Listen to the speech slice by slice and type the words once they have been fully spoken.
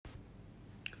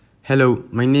Hello,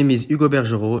 my name is Hugo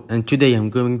Bergerot, and today I'm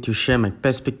going to share my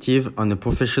perspective on a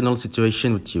professional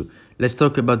situation with you. Let's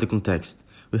talk about the context.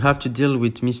 We have to deal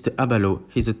with Mr. Abalo.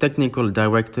 He's a technical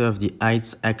director of the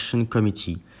AIDS Action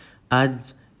Committee.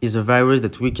 AIDS is a virus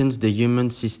that weakens the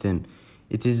human system.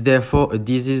 It is therefore a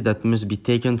disease that must be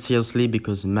taken seriously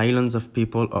because millions of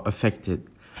people are affected.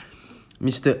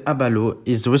 Mr. Abalo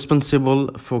is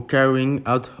responsible for carrying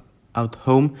out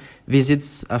home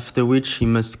visits, after which he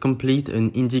must complete an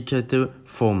indicator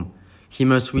form. He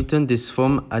must return this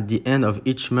form at the end of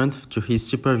each month to his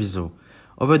supervisor.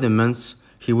 Over the months,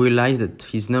 he realized that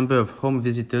his number of home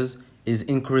visitors is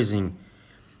increasing,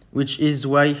 which is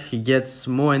why he gets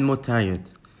more and more tired.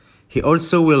 He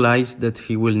also realized that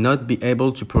he will not be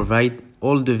able to provide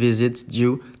all the visits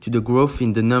due to the growth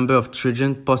in the number of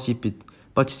children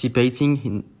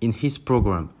participating in his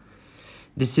program.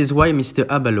 This is why Mr.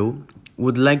 Abalo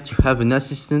would like to have an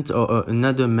assistant or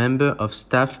another member of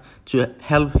staff to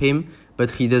help him,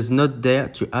 but he does not dare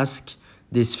to ask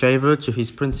this favor to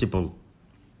his principal.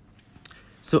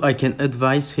 So I can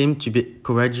advise him to be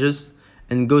courageous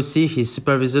and go see his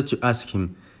supervisor to ask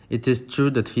him. It is true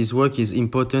that his work is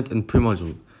important and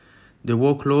primordial. The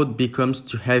workload becomes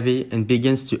too heavy and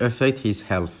begins to affect his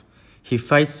health. He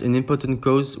fights an important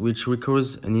cause which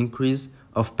requires an increase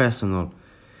of personnel.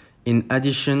 In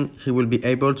addition, he will be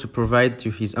able to provide to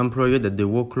his employer that the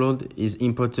workload is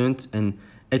important and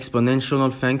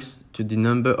exponential thanks to the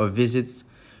number of visits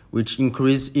which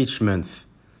increase each month.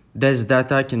 This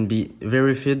data can be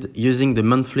verified using the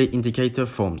monthly indicator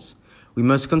forms. We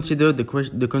must consider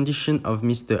the condition of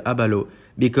Mr. Abalo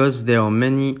because there are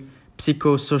many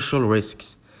psychosocial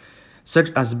risks, such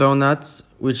as burnout,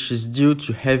 which is due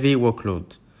to heavy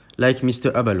workload. Like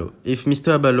Mr. Abalo, if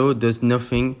Mr. Abalo does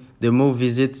nothing, the more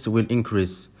visits will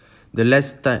increase. The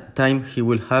less time he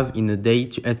will have in a day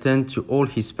to attend to all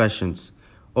his patients,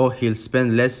 or he'll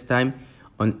spend less time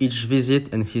on each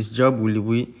visit and his job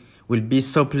will be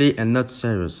soapy and not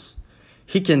serious.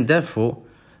 He can therefore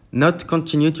not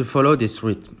continue to follow this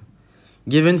rhythm,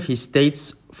 given his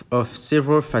states of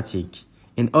severe fatigue.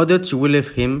 In order to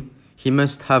relieve him, he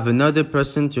must have another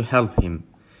person to help him.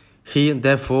 He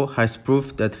therefore has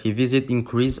proof that his visit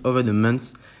increase over the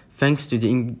months thanks to the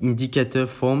indicator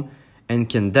form and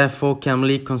can therefore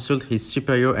calmly consult his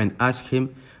superior and ask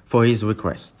him for his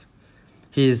request.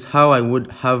 Here is how I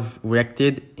would have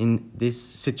reacted in this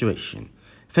situation.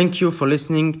 Thank you for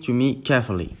listening to me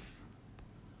carefully.